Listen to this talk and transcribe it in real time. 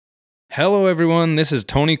Hello everyone, this is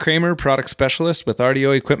Tony Kramer, Product Specialist with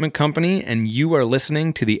RDO Equipment Company, and you are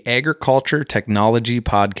listening to the Agriculture Technology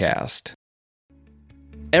Podcast.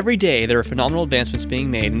 Every day there are phenomenal advancements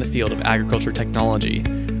being made in the field of agriculture technology.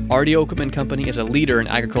 RDO Equipment Company is a leader in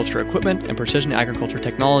agriculture equipment and precision agriculture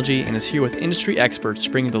technology and is here with industry experts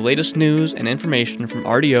bringing the latest news and information from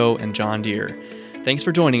RDO and John Deere. Thanks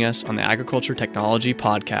for joining us on the Agriculture Technology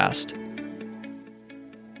Podcast.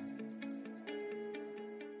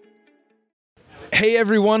 Hey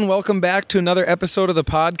everyone, welcome back to another episode of the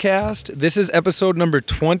podcast. This is episode number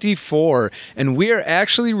 24, and we are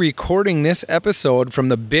actually recording this episode from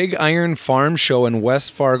the Big Iron Farm Show in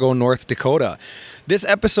West Fargo, North Dakota. This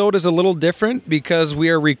episode is a little different because we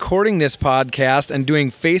are recording this podcast and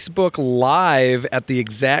doing Facebook Live at the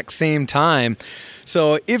exact same time.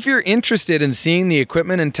 So if you're interested in seeing the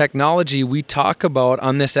equipment and technology we talk about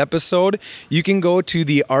on this episode, you can go to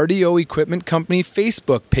the RDO Equipment Company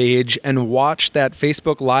Facebook page and watch that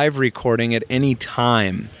Facebook Live recording at any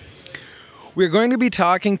time. We're going to be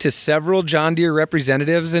talking to several John Deere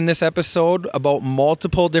representatives in this episode about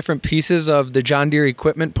multiple different pieces of the John Deere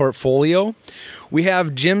equipment portfolio. We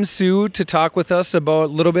have Jim Sue to talk with us about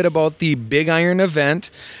a little bit about the Big Iron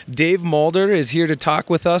event. Dave Mulder is here to talk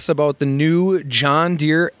with us about the new John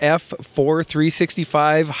Deere F4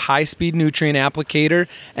 365 high-speed nutrient applicator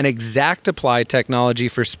and ExactApply technology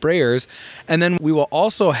for sprayers. And then we will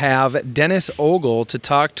also have Dennis Ogle to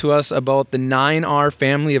talk to us about the 9R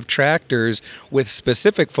family of tractors with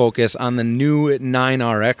specific focus on the new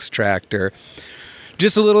 9RX tractor.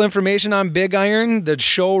 Just a little information on Big Iron. The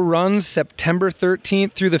show runs September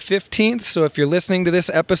 13th through the 15th, so if you're listening to this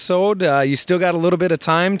episode, you still got a little bit of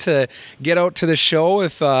time to get out to the show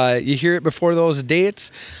if you hear it before those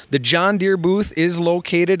dates. The John Deere booth is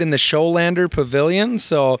located in the Showlander Pavilion,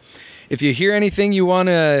 so if you hear anything you want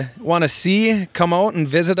to see, come out and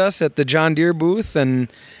visit us at the John Deere booth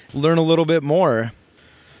and learn a little bit more.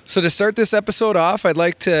 So to start this episode off, I'd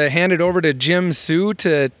like to hand it over to Jim Sue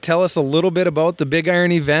to tell us a little bit about the Big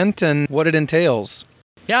Iron event and what it entails.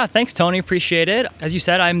 Yeah, thanks, Tony. Appreciate it. As you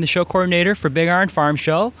said, I'm the show coordinator for Big Iron Farm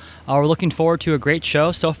Show. We're looking forward to a great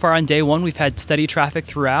show. So far on day one, we've had steady traffic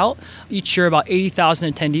throughout. Each year, about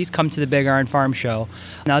 80,000 attendees come to the Big Iron Farm Show.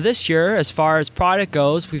 Now this year, as far as product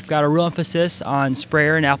goes, we've got a real emphasis on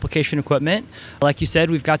sprayer and application equipment. Like you said,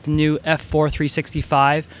 we've got the new F4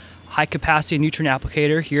 365 high-capacity nutrient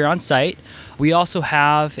applicator here on site. We also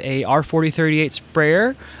have a R4038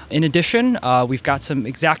 sprayer. In addition, we've got some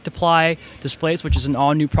ExactApply displays, which is an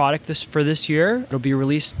all-new product for this year. It'll be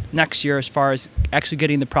released next year as far as actually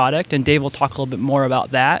getting the product, and Dave will talk a little bit more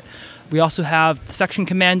about that. We also have the section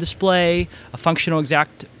command display, a functional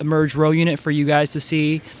ExactEmerge row unit for you guys to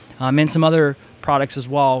see, and some other products as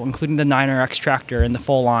well, including the 9RX tractor and the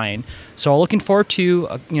full line. So looking forward to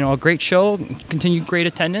a great show, continued great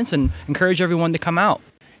attendance, and encourage everyone to come out.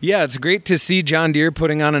 Yeah, it's great to see John Deere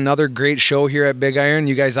putting on another great show here at Big Iron.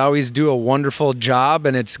 You guys always do a wonderful job,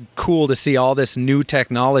 and it's cool to see all this new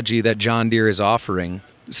technology that John Deere is offering.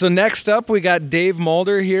 So next up, we got Dave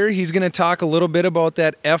Mulder here. He's going to talk a little bit about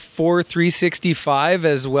that F4 365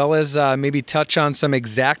 as well as maybe touch on some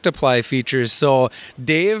ExactApply features. So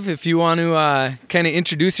Dave, if you want to kind of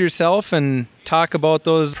introduce yourself and talk about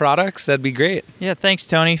those products, that'd be great. Yeah, thanks,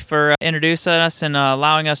 Tony, for introducing us and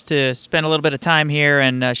allowing us to spend a little bit of time here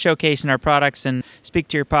and showcasing our products and speak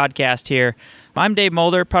to your podcast here. I'm Dave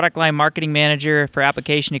Mulder, Product Line Marketing Manager for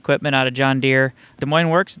Application Equipment out of John Deere Des Moines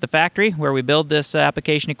Works at the factory where we build this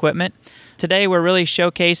application equipment. Today we're really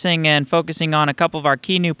showcasing and focusing on a couple of our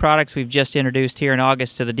key new products we've just introduced here in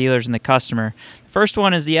August to the dealers and the customer. First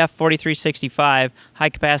one is the F4 365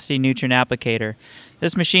 high-capacity nutrient applicator.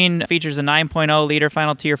 This machine features a 9.0 liter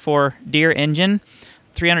Final Tier 4 Deere engine,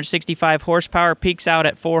 365 horsepower, peaks out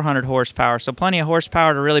at 400 horsepower, so plenty of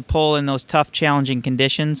horsepower to really pull in those tough, challenging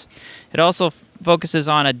conditions. It also focuses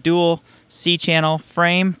on a dual C-channel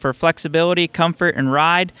frame for flexibility, comfort, and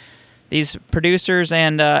ride. These producers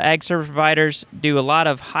and ag service providers do a lot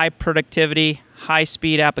of high productivity,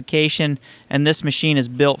 high-speed application, and this machine is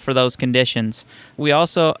built for those conditions. We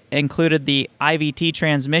also included the IVT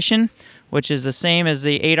transmission, which is the same as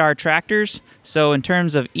the 8R tractors. So in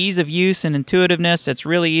terms of ease of use and intuitiveness, it's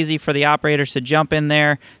really easy for the operators to jump in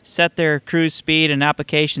there, set their cruise speed and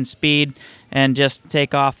application speed, and just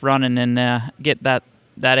take off running and get that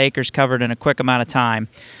acres covered in a quick amount of time.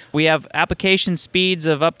 We have application speeds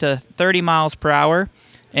of up to 30 miles per hour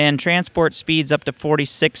and transport speeds up to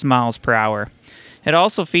 46 miles per hour. It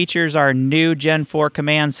also features our new Gen 4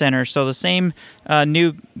 command center. So the same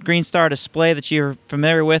new Greenstar display that you're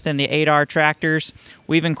familiar with in the 8R tractors,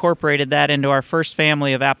 we've incorporated that into our first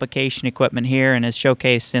family of application equipment here and is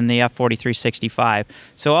showcased in the F4365.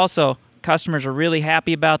 So also, customers are really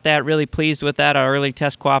happy about that, really pleased with that. Our early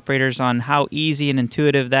test cooperators on how easy and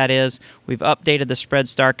intuitive that is. We've updated the spread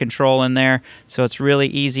star control in there, so it's really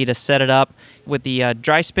easy to set it up. With the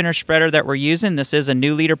dry spinner spreader that we're using, this is a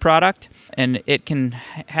new leader product, and it can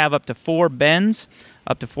have up to 4 bends,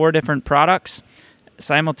 up to 4 different products,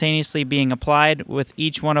 simultaneously being applied with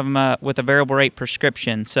each one of them with a variable rate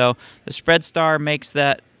prescription. So the spread star makes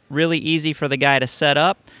that really easy for the guy to set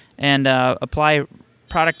up and apply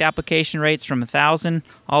product application rates from 1,000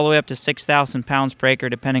 all the way up to 6,000 pounds per acre,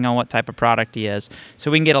 depending on what type of product he is.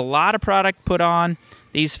 So we can get a lot of product put on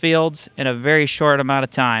these fields in a very short amount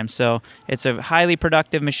of time. So it's a highly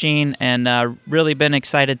productive machine, and really been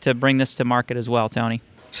excited to bring this to market as well, Tony.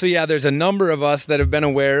 So yeah, there's a number of us that have been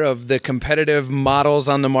aware of the competitive models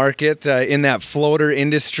on the market in that floater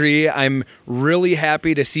industry. I'm really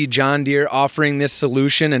happy to see John Deere offering this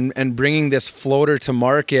solution and bringing this floater to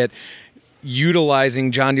market,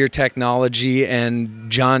 utilizing John Deere technology and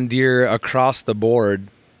John Deere across the board.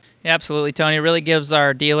 Yeah, absolutely, Tony. It really gives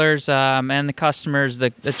our dealers and the customers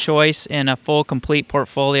the choice in a full, complete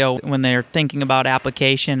portfolio when they're thinking about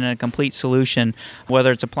application and a complete solution,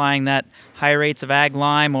 whether it's applying that high rates of ag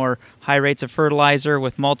lime or high rates of fertilizer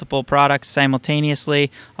with multiple products simultaneously,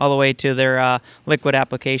 all the way to their liquid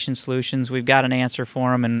application solutions. We've got an answer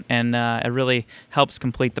for them, and it really helps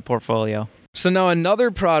complete the portfolio. So now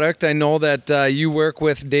another product I know that you work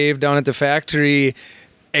with, Dave, down at the factory,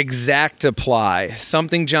 ExactApply,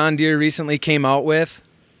 something John Deere recently came out with.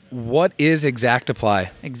 What is ExactApply?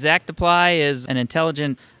 ExactApply is an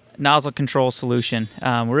intelligent nozzle control solution.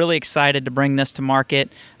 We're really excited to bring this to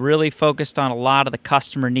market, really focused on a lot of the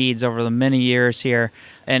customer needs over the many years here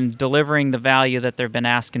and delivering the value that they've been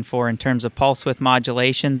asking for in terms of pulse width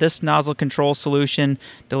modulation. This nozzle control solution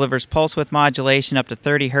delivers pulse width modulation up to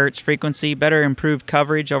 30 hertz frequency, better improved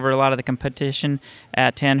coverage over a lot of the competition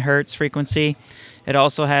at 10 hertz frequency. It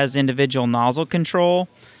also has individual nozzle control.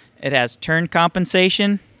 It has turn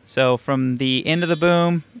compensation. So from the end of the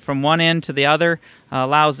boom, from one end to the other,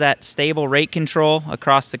 allows that stable rate control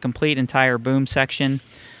across the complete entire boom section.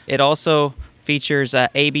 It also features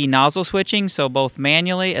AB nozzle switching, so both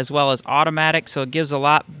manually as well as automatic, so it gives a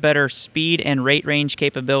lot better speed and rate range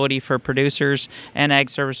capability for producers and ag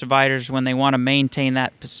service providers when they want to maintain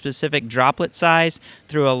that specific droplet size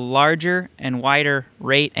through a larger and wider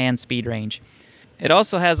rate and speed range. It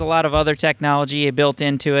also has a lot of other technology built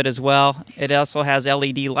into it as well. It also has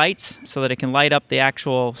LED lights so that it can light up the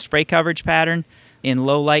actual spray coverage pattern in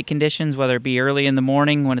low light conditions, whether it be early in the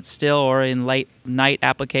morning when it's still or in late night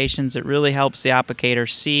applications. It really helps the applicator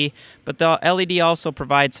see. But the LED also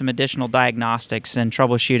provides some additional diagnostics and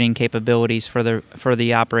troubleshooting capabilities for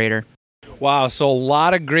the operator. Wow, so a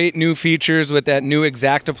lot of great new features with that new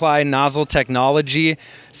ExactApply nozzle technology.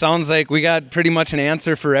 Sounds like we got pretty much an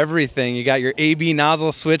answer for everything. You got your AB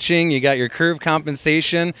nozzle switching, you got your curve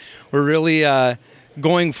compensation. We're really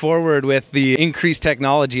going forward with the increased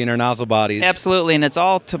technology in our nozzle bodies. Absolutely, and it's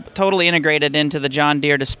all totally integrated into the John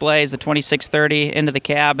Deere displays, the 2630, into the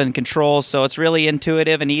cab and controls, so it's really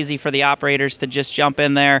intuitive and easy for the operators to just jump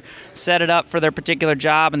in there, set it up for their particular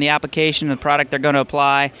job and the application and the product they're going to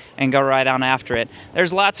apply, and go right on after it.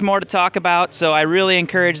 There's lots more to talk about, so I really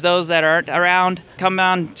encourage those that aren't around, come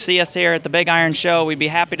on, see us here at the Big Iron Show. We'd be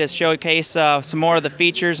happy to showcase some more of the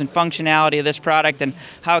features and functionality of this product and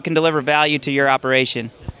how it can deliver value to your operation.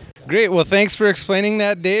 Great. Well, thanks for explaining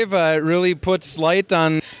that, Dave. It really puts light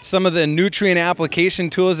on some of the nutrient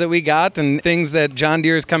application tools that we got and things that John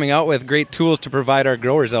Deere is coming out with. Great tools to provide our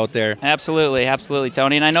growers out there. Absolutely,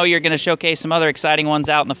 Tony. And I know you're going to showcase some other exciting ones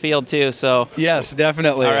out in the field, too. So yes,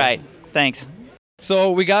 definitely. All right. Thanks.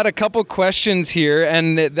 So we got a couple questions here,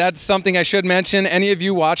 and that's something I should mention. Any of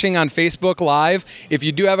you watching on Facebook Live, if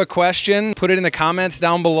you do have a question, put it in the comments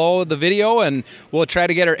down below the video, and we'll try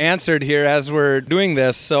to get her answered here as we're doing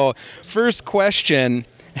this. So first question,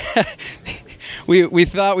 we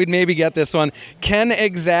thought we'd maybe get this one. Can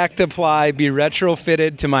ExactApply be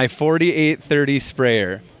retrofitted to my 4830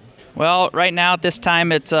 sprayer? Well, right now at this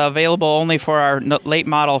time it's available only for our late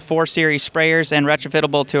model 4 Series sprayers and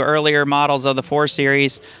retrofittable to earlier models of the 4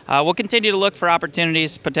 Series. We'll continue to look for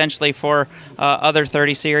opportunities potentially for other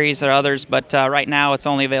 30 Series or others, but right now it's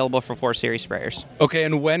only available for 4 Series sprayers. Okay,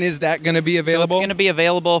 and when is that going to be available? So it's going to be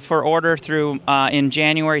available for order through in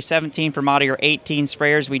January 17 for model year 18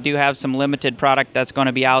 sprayers. We do have some limited product that's going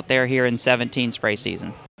to be out there here in 17 spray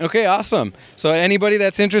season. Okay, awesome. So anybody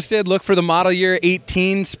that's interested, look for the model year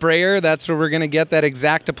 18 sprayer. That's where we're going to get that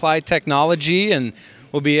ExactApply technology, and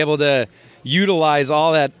we'll be able to utilize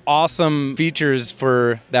all that awesome features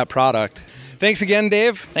for that product. Thanks again,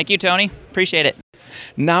 Dave. Thank you, Tony. Appreciate it.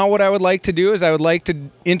 Now what I would like to do is I would like to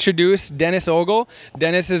introduce Dennis Ogle.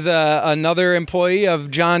 Dennis is another employee of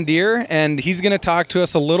John Deere, and he's going to talk to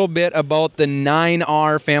us a little bit about the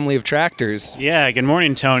 9R family of tractors. Yeah, good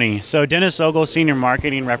morning, Tony. So Dennis Ogle, Senior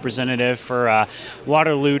Marketing Representative for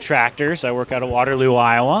Waterloo Tractors. I work out of Waterloo,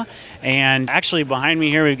 Iowa. And actually behind me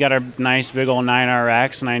here, we've got a nice big old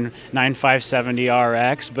 9RX,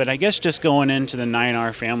 9570RX. But I guess just going into the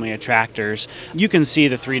 9R family of tractors, you can see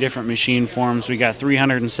the three different machine forms. We got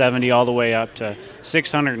 370 all the way up to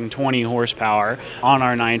 620 horsepower on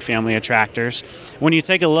our 9 family of tractors. When you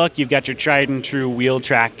take a look, you've got your tried and true wheel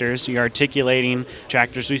tractors, your articulating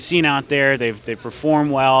tractors we've seen out there. They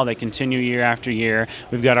perform well. They continue year after year.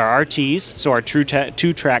 We've got our RTs, so our true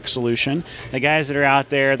two-track solution. The guys that are out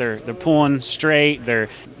there, they're pulling straight. They're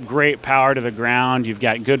great power to the ground. You've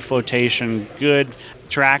got good flotation, good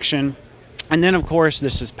traction. And then, of course,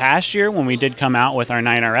 this is past year when we did come out with our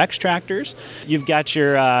 9RX tractors. You've got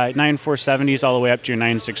your 9470s all the way up to your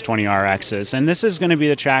 9620RXs. And this is going to be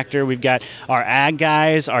the tractor. We've got our ag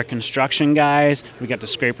guys, our construction guys. We've got the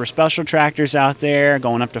scraper special tractors out there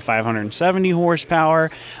going up to 570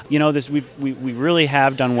 horsepower. You know, we really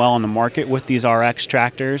have done well in the market with these RX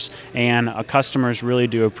tractors, and customers really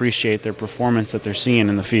do appreciate their performance that they're seeing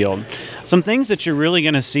in the field. Some things that you're really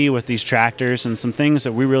going to see with these tractors, and some things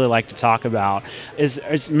that we really like to talk about,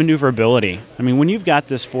 is maneuverability. I mean, when you've got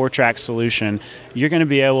this 4-track solution, you're going to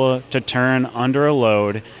be able to turn under a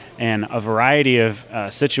load and a variety of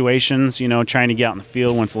situations, you know, trying to get out in the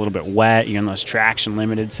field when it's a little bit wet, you're in those traction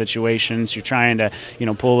limited situations, you're trying to, you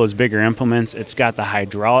know, pull those bigger implements. It's got the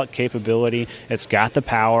hydraulic capability, it's got the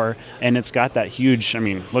power, and it's got that huge, I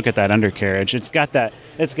mean, look at that undercarriage. It's got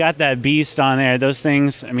that beast on there. Those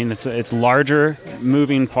things, I mean, it's larger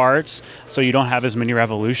moving parts, so you don't have as many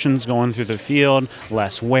revolutions going through the field,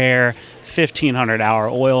 less wear, 1,500 hour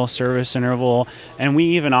oil service interval, and we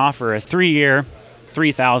even offer a 3-year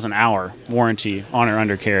 3,000-hour warranty on our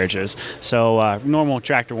undercarriages. So normal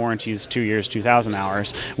tractor warranty is 2 years, 2,000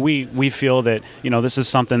 hours. We feel that, you know, this is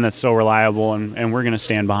something that's so reliable, and we're going to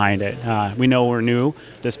stand behind it. We know we're new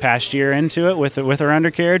this past year into it with our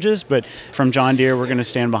undercarriages, but from John Deere, we're going to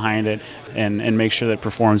stand behind it and make sure that it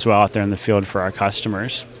performs well out there in the field for our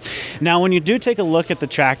customers. Now, when you do take a look at the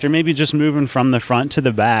tractor, maybe just moving from the front to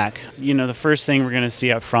the back, you know, the first thing we're going to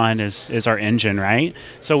see up front is our engine, right?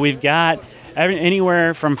 So we've got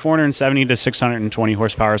anywhere from 470 to 620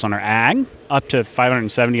 horsepower on our ag, up to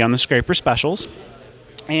 570 on the scraper specials.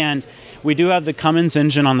 And we do have the Cummins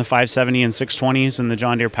engine on the 570 and 620s, and the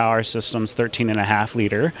John Deere Power Systems 13.5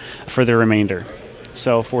 liter for the remainder.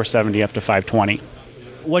 So 470 up to 520.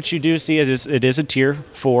 What you do see is it is a Tier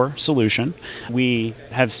 4 solution. We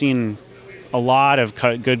have seen a lot of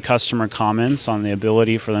good customer comments on the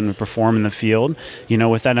ability for them to perform in the field. You know,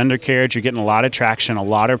 with that undercarriage, you're getting a lot of traction, a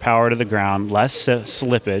lot of power to the ground, less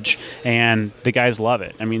slippage, and the guys love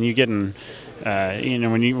it. I mean, you're getting, you know,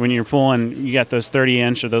 when you're pulling, you got those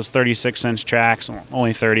 30-inch or those 36-inch tracks,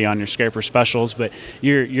 only 30 on your scraper specials, but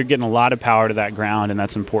you're getting a lot of power to that ground, and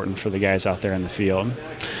that's important for the guys out there in the field.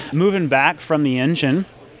 Moving back from the engine,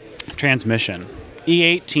 transmission.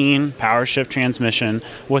 E18 power shift transmission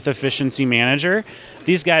with efficiency manager.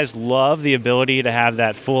 These guys love the ability to have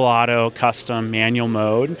that full auto custom manual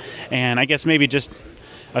mode. And I guess maybe just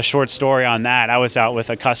a short story on that. I was out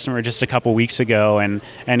with a customer just a couple weeks ago, and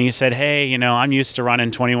he said, hey, you know, I'm used to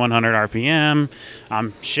running 2100 RPM.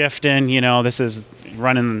 I'm shifting, you know, this is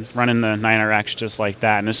running the 9RX just like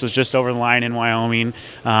that. And this was just over the line in Wyoming,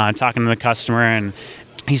 talking to the customer, and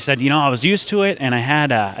he said, you know, I was used to it, and I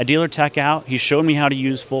had a dealer tech out. He showed me how to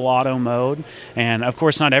use full auto mode. And, of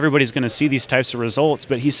course, not everybody's going to see these types of results,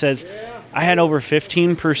 but he says, I had over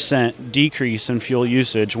 15% decrease in fuel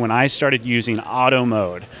usage when I started using auto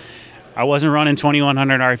mode. I wasn't running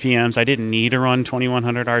 2,100 RPMs. I didn't need to run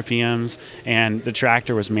 2,100 RPMs, and the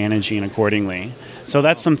tractor was managing accordingly. So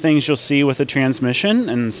that's some things you'll see with the transmission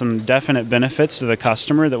and some definite benefits to the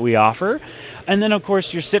customer that we offer. And then, of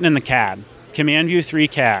course, you're sitting in the cab. Command View 3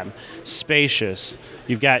 cab, spacious.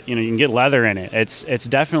 You've got, you know, you can get leather in it. It's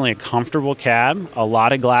definitely a comfortable cab, a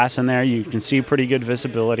lot of glass in there. You can see pretty good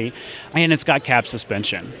visibility, and it's got cab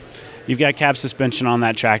suspension. You've got cab suspension on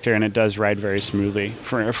that tractor, and it does ride very smoothly.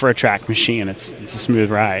 For a track machine, it's a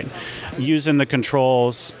smooth ride. Using the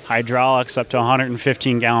controls, hydraulics up to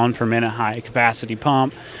 115 gallon per minute high capacity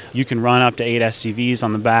pump. You can run up to 8 SCVs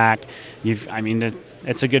on the back.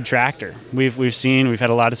 it's a good tractor. We've had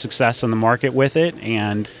a lot of success in the market with it,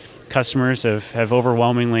 and customers have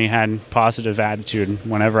overwhelmingly had positive attitude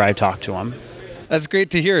whenever I talk to them. That's great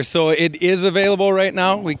to hear. So it is available right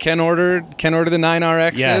now. We can order the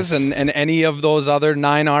 9RXs Yes. and any of those other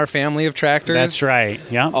 9R family of tractors. That's right.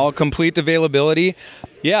 Yeah. All complete availability.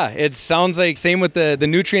 Yeah, it sounds like same with the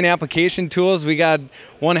nutrient application tools. We got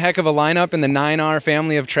one heck of a lineup in the 9R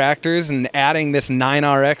family of tractors, and adding this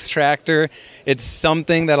 9RX tractor, it's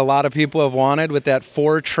something that a lot of people have wanted with that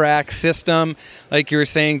 4-track system. Like you were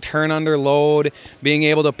saying, turn under load, being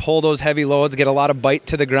able to pull those heavy loads, get a lot of bite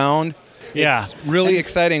to the ground. Yeah. It's really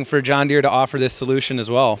exciting for John Deere to offer this solution as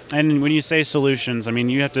well. And when you say solutions, I mean,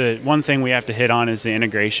 one thing we have to hit on is the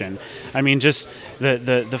integration. I mean, just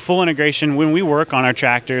the full integration. When we work on our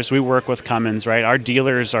tractors, we work with Cummins, right? Our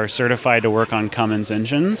dealers are certified to work on Cummins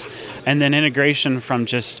engines. And then integration from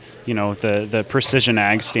just, the precision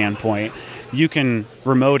ag standpoint. You can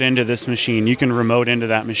remote into this machine. You can remote into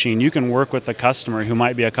that machine. You can work with the customer who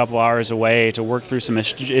might be a couple hours away to work through some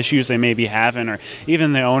issues they may be having, or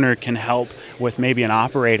even the owner can help with maybe an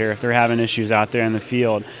operator if they're having issues out there in the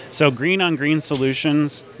field. So green on green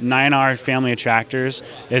solutions, 9R family of tractors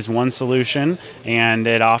is one solution, and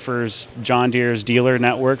it offers John Deere's dealer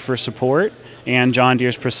network for support and John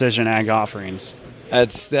Deere's precision ag offerings.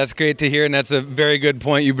 That's great to hear, and that's a very good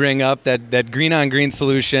point you bring up, that green on green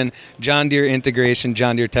solution, John Deere integration,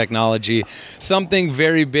 John Deere technology. Something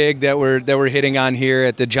very big that we're hitting on here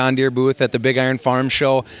at the John Deere booth at the Big Iron Farm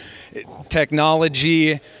Show.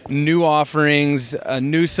 Technology, new offerings,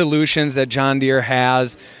 new solutions that John Deere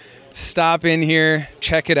has. Stop in here,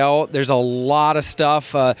 check it out. There's a lot of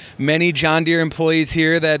stuff. Many John Deere employees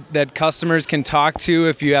here that customers can talk to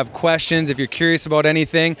if you have questions, if you're curious about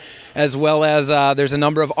anything, as well as there's a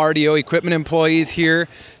number of RDO equipment employees here.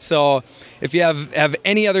 So if you have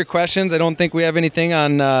any other questions, I don't think we have anything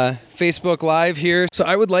on Facebook Live here. So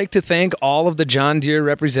I would like to thank all of the John Deere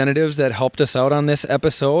representatives that helped us out on this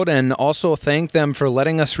episode, and also thank them for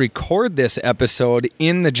letting us record this episode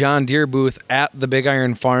in the John Deere booth at the Big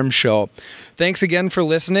Iron Farm Show. Thanks again for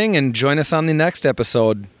listening, and join us on the next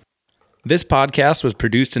episode. This podcast was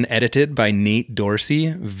produced and edited by Nate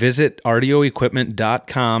Dorsey. Visit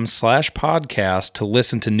rdoequipment.com/podcast to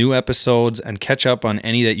listen to new episodes and catch up on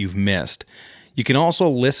any that you've missed. You can also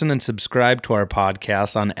listen and subscribe to our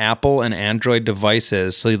podcast on Apple and Android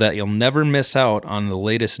devices so that you'll never miss out on the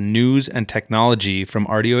latest news and technology from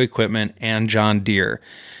RDO Equipment and John Deere.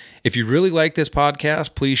 If you really like this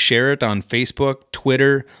podcast, please share it on Facebook,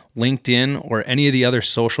 Twitter, LinkedIn, or any of the other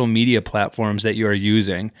social media platforms that you are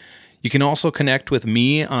using. You can also connect with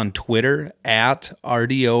me on Twitter at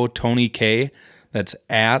RDO Tony K. That's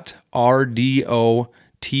at RDOTONYK,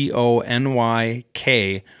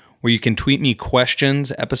 where you can tweet me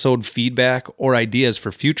questions, episode feedback, or ideas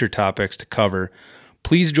for future topics to cover.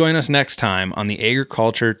 Please join us next time on the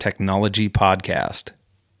Agriculture Technology Podcast.